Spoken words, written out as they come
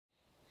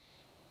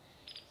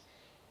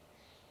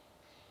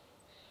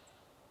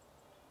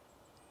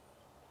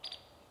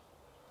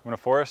When a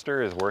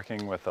forester is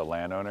working with a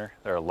landowner,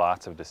 there are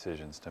lots of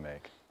decisions to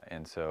make.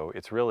 And so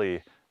it's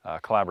really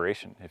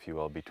collaboration, if you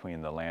will,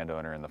 between the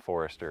landowner and the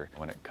forester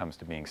when it comes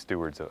to being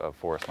stewards of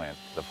forest land.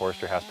 The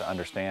forester has to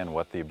understand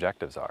what the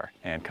objectives are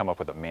and come up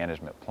with a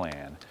management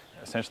plan,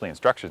 essentially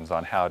instructions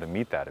on how to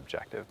meet that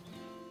objective.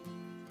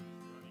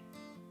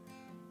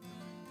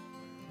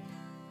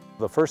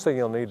 The first thing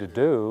you'll need to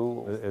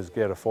do is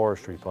get a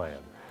forestry plan.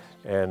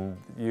 And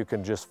you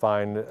can just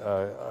find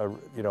a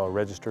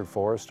registered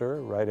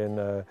forester right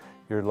in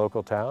your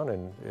local town,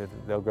 and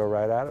they'll go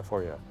right at it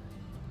for you.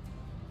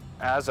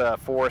 As a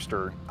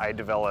forester, I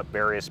develop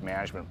various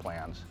management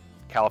plans.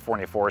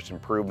 California Forest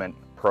Improvement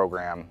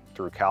Program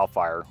through CAL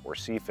FIRE, or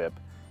CFIP,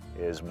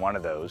 is one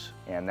of those.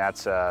 And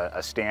that's a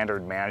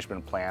standard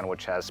management plan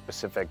which has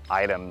specific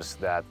items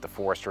that the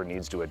forester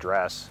needs to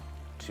address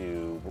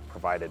to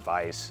provide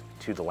advice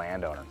to the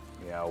landowner.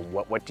 You know,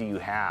 what do you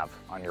have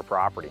on your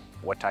property?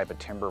 What type of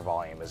timber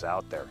volume is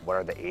out there? What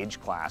are the age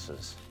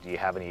classes? Do you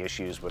have any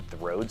issues with the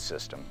road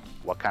system?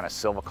 What kind of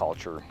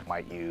silviculture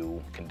might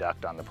you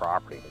conduct on the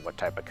property? What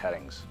type of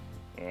cuttings?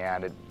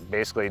 And it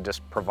basically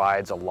just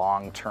provides a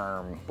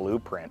long-term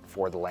blueprint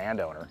for the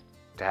landowner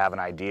to have an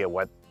idea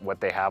what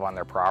they have on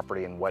their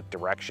property and what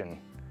direction,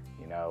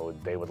 you know,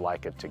 they would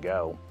like it to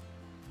go.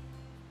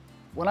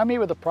 When I meet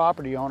with a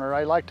property owner,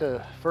 I like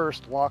to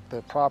first walk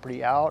the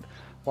property out,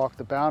 walk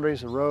the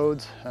boundaries, the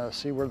roads,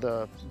 see where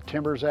the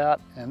timber's at,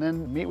 and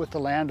then meet with the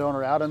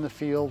landowner out in the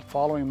field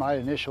following my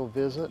initial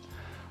visit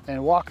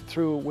and walk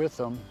through with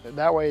them.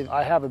 That way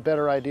I have a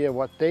better idea of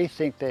what they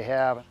think they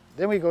have.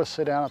 Then we go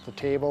sit down at the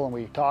table and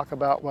we talk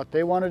about what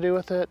they want to do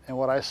with it and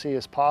what I see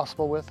as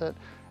possible with it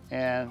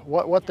and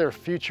what their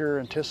future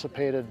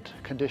anticipated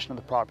condition of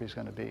the property is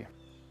going to be.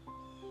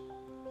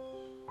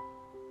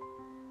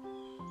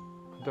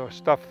 The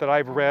stuff that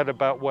I've read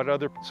about what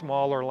other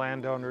smaller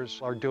landowners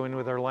are doing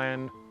with their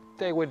land,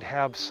 they would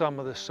have some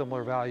of the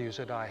similar values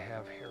that I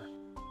have here.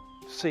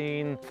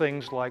 Seeing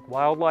things like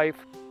wildlife,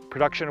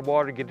 production of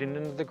water getting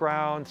into the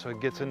ground so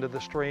it gets into the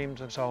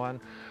streams and so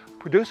on.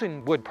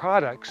 Producing wood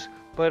products,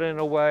 but in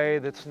a way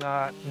that's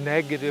not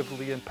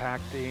negatively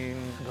impacting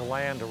the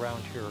land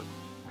around here.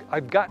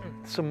 I've gotten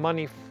some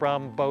money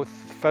from both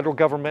the federal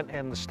government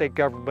and the state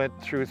government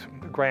through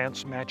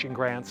grants, matching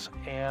grants,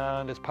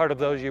 and as part of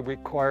those you're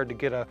required to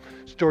get a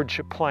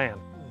stewardship plan.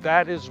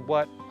 That is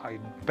what I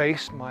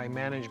based my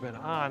management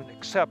on,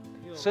 except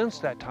since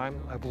that time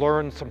I've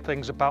learned some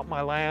things about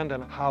my land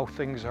and how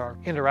things are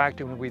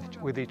interacting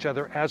with each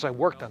other as I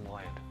worked on the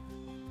land.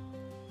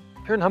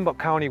 Here in Humboldt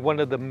County, one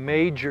of the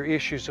major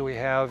issues that we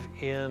have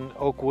in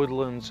oak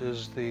woodlands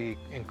is the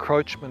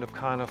encroachment of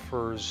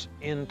conifers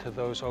into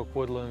those oak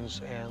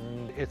woodlands,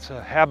 and it's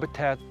a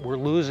habitat we're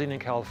losing in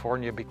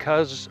California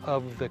because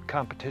of the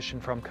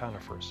competition from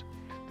conifers.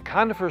 The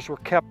conifers were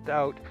kept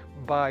out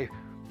by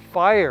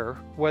fire,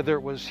 whether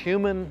it was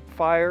human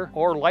fire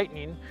or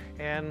lightning,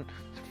 and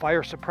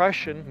fire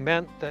suppression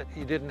meant that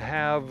you didn't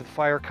have the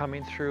fire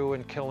coming through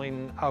and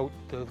killing out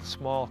the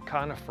small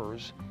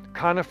conifers.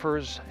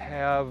 Conifers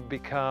have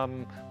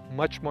become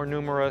much more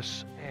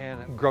numerous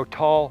and grow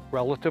tall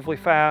relatively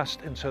fast,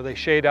 and so they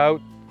shade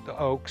out the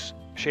oaks.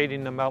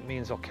 Shading them out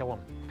means they'll kill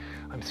them.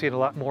 I'm seeing a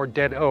lot more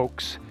dead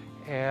oaks,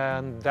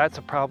 and that's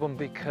a problem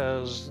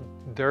because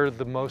they're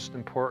the most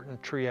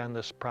important tree on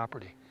this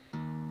property.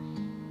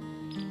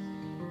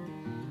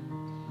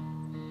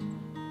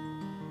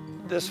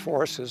 This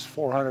forest is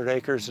 400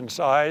 acres in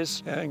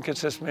size and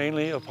consists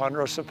mainly of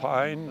ponderosa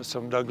pine,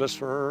 some Douglas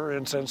fir,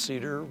 incense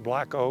cedar,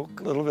 black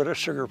oak, a little bit of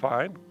sugar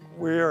pine.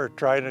 We are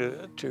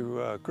trying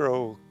to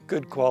grow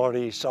good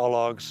quality saw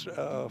logs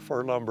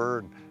for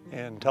lumber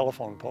and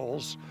telephone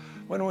poles.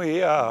 When we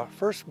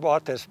first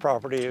bought this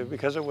property,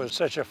 because it was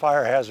such a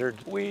fire hazard,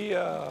 we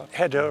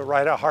had to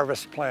write a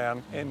harvest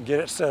plan and get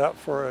it set up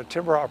for a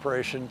timber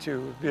operation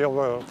to be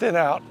able to thin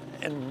out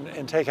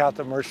and take out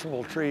the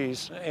merchantable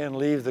trees and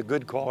leave the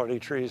good quality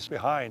trees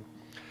behind.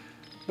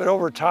 But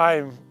over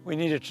time, we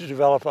needed to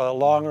develop a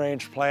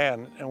long-range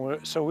plan,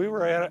 and so we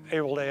were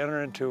able to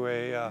enter into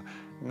a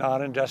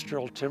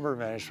non-industrial timber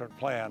management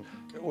plan.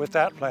 With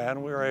that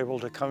plan, we were able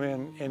to come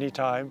in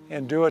anytime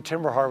and do a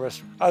timber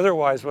harvest.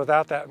 Otherwise,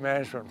 without that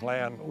management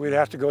plan, we'd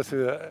have to go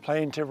through the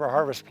plain timber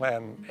harvest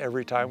plan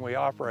every time we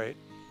operate.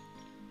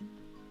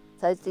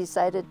 I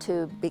decided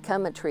to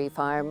become a tree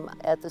farm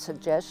at the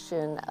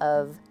suggestion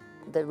of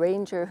the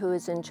ranger who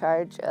was in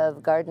charge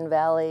of Garden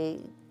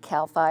Valley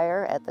CAL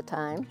FIRE at the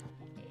time.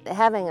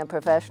 Having a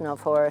professional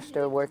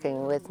forester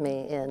working with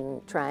me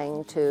in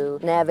trying to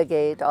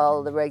navigate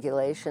all the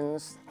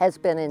regulations has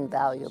been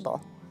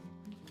invaluable.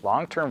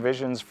 Long-term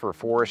visions for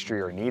forestry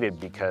are needed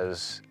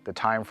because the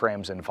time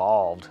frames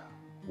involved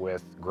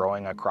with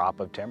growing a crop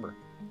of timber.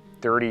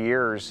 30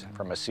 years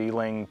from a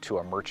seedling to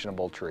a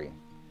merchantable tree.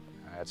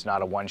 It's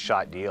not a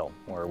one-shot deal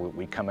where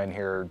we come in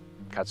here,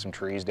 cut some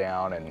trees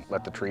down and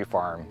let the tree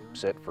farm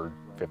sit for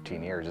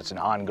 15 years. It's an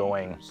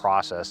ongoing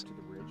process.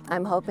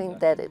 I'm hoping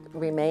that it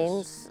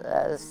remains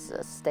a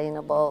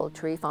sustainable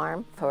tree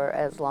farm for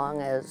as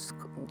long as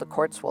the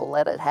courts will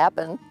let it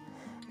happen.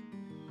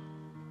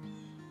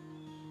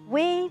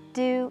 We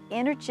do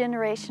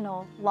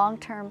intergenerational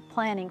long-term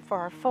planning for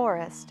our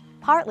forest,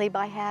 partly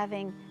by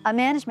having a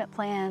management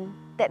plan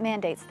that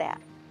mandates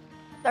that.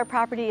 Our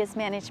property is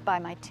managed by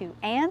my 2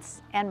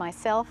 aunts and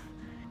myself.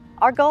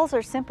 Our goals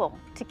are simple: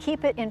 to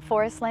keep it in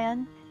forest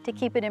land, to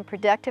keep it in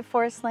productive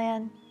forest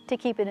land, to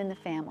keep it in the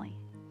family.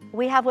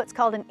 We have what's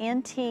called an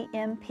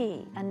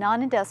NTMP, a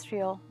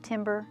non-industrial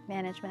timber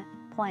management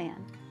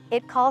plan.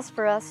 It calls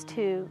for us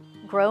to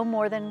grow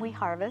more than we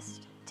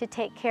harvest, to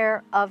take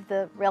care of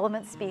the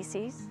relevant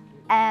species,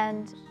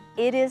 and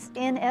it is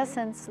in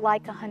essence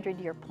like a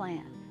 100-year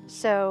plan.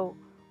 So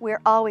we're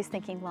always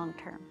thinking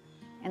long-term.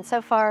 And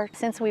so far,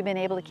 since we've been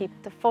able to keep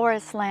the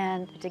forest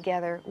land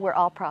together, we're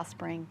all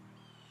prospering.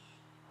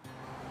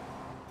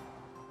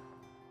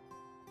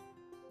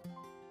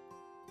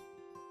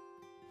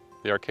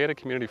 The Arcata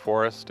Community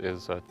Forest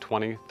is a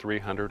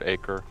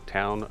 2,300-acre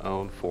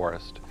town-owned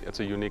forest. It's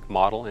a unique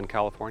model in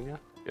California.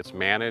 It's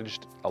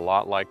managed a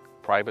lot like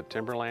private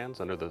timberlands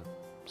under the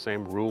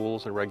same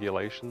rules and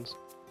regulations.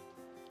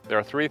 There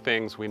are 3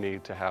 things we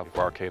need to have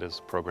for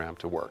Arcata's program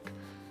to work: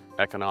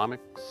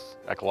 economics,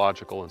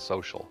 ecological, and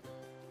social.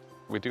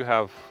 We do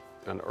have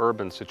an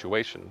urban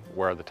situation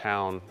where the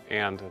town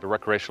and the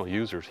recreational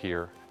users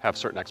here have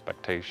certain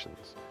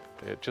expectations.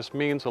 It just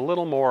means a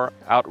little more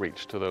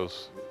outreach to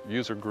those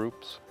user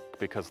groups,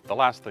 because the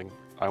last thing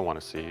I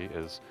want to see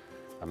is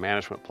a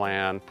management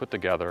plan put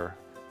together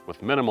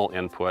with minimal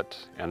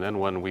input, and then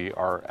when we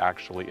are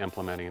actually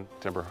implementing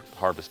timber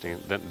harvesting,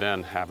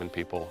 then having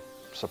people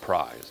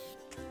surprised.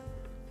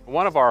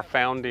 One of our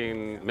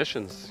founding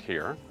missions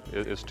here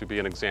is to be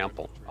an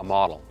example, a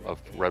model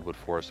of redwood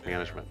forest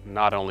management,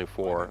 not only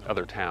for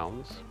other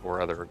towns or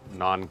other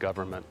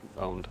non-government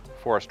owned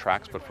forest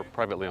tracts, but for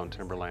privately owned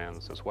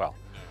timberlands as well.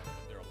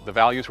 The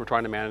values we're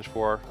trying to manage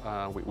for,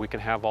 we can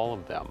have all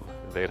of them.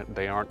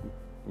 They aren't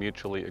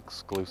mutually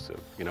exclusive.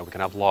 You know, we can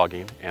have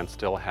logging and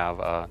still have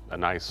a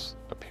nice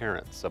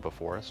appearance of a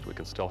forest. We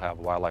can still have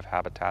wildlife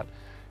habitat.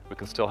 We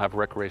can still have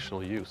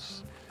recreational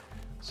use.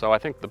 So I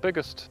think the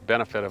biggest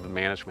benefit of the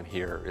management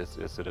here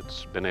is that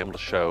it's been able to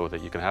show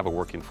that you can have a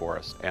working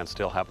forest and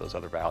still have those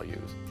other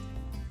values.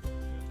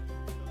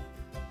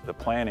 The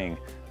planning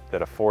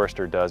that a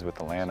forester does with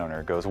the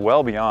landowner goes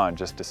well beyond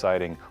just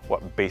deciding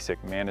what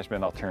basic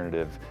management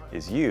alternative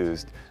is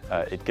used.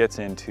 It gets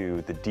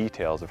into the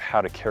details of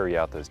how to carry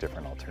out those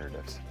different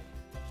alternatives.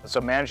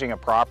 So managing a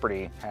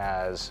property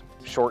has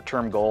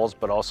short-term goals,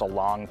 but also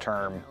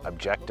long-term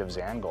objectives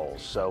and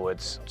goals. So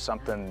it's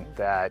something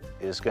that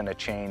is going to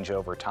change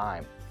over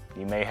time.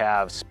 You may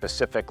have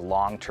specific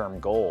long-term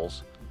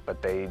goals,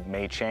 but they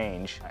may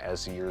change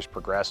as the years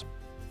progress